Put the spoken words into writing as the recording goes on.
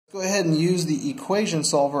Go ahead and use the equation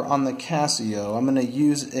solver on the Casio. I'm going to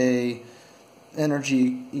use a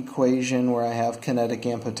energy equation where I have kinetic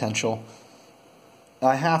and potential.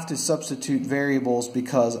 I have to substitute variables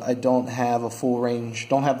because I don't have a full range,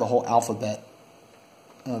 don't have the whole alphabet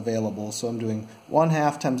available. So I'm doing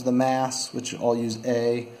 1/2 times the mass, which I'll use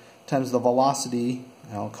A, times the velocity,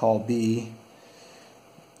 I'll call B.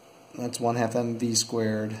 That's 1/2 mv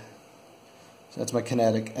squared. So that's my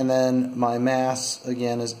kinetic. And then my mass,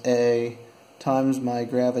 again, is A times my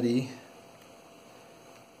gravity.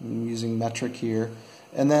 I'm using metric here.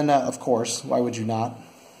 And then, of course, why would you not?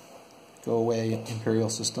 Go away, imperial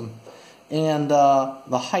system. And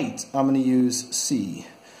the height, I'm going to use C.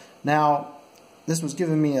 Now, this was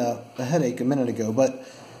giving me a headache a minute ago, but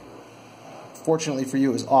fortunately for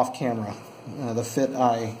you, it was off camera. The fit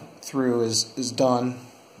I threw is done.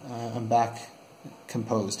 I'm back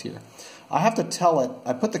composed here. I have to tell it,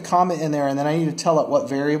 I put the comma in there, and then I need to tell it what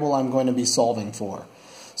variable I'm going to be solving for.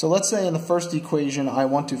 So let's say in the first equation I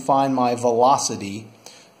want to find my velocity.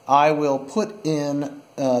 I will put in,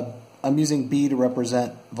 I'm using B to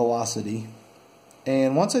represent velocity.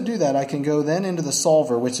 And once I do that, I can go then into the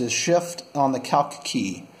solver, which is shift on the calc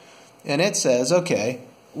key. And it says, okay,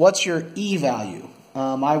 what's your E value?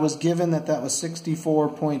 I was given that was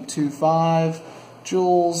 64.25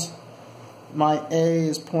 joules. My A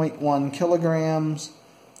is 0.1 kilograms.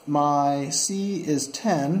 My C is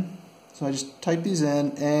 10. So I just type these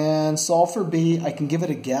in and solve for B. I can give it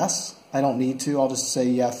a guess. I don't need to. I'll just say,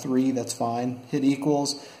 yeah, 3, that's fine. Hit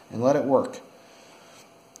equals and let it work.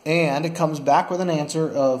 And it comes back with an answer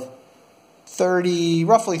of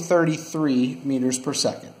roughly 33 meters per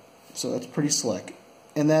second. So that's pretty slick.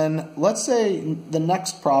 And then let's say the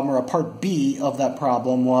next problem, or a part B of that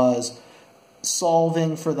problem, was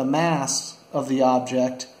solving for the mass of the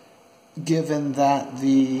object given that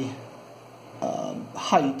the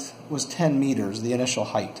height was 10 meters, the initial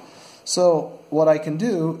height. So what I can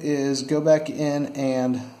do is go back in,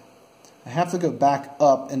 and I have to go back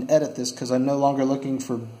up and edit this because I'm no longer looking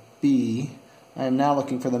for B. I am now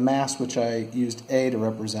looking for the mass, which I used A to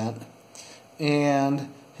represent, and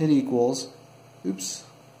hit equals. Oops,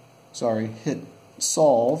 sorry, hit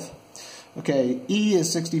solve. Okay, E is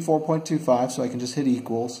 64.25, so I can just hit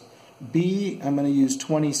equals. B, I'm going to use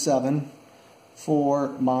 27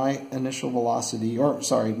 for my initial velocity, or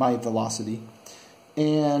sorry, my velocity.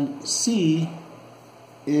 And C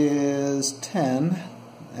is 10.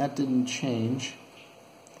 That didn't change.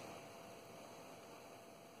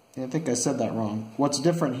 I think I said that wrong. What's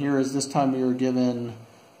different here is this time we were given,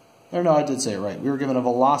 or no, I did say it right. We were given a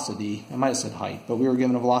velocity, I might have said height, but we were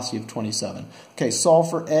given a velocity of 27. Okay, solve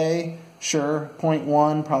for A, sure,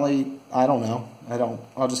 0.1, probably, I don't know.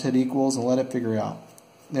 I'll just hit equals and let it figure it out.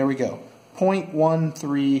 There we go.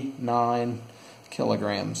 0.139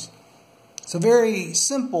 kilograms. So very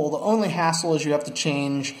simple. The only hassle is you have to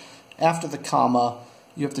change after the comma.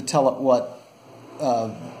 You have to tell it what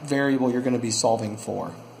variable you're going to be solving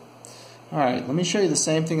for. Alright, let me show you the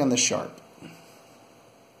same thing on the Sharp.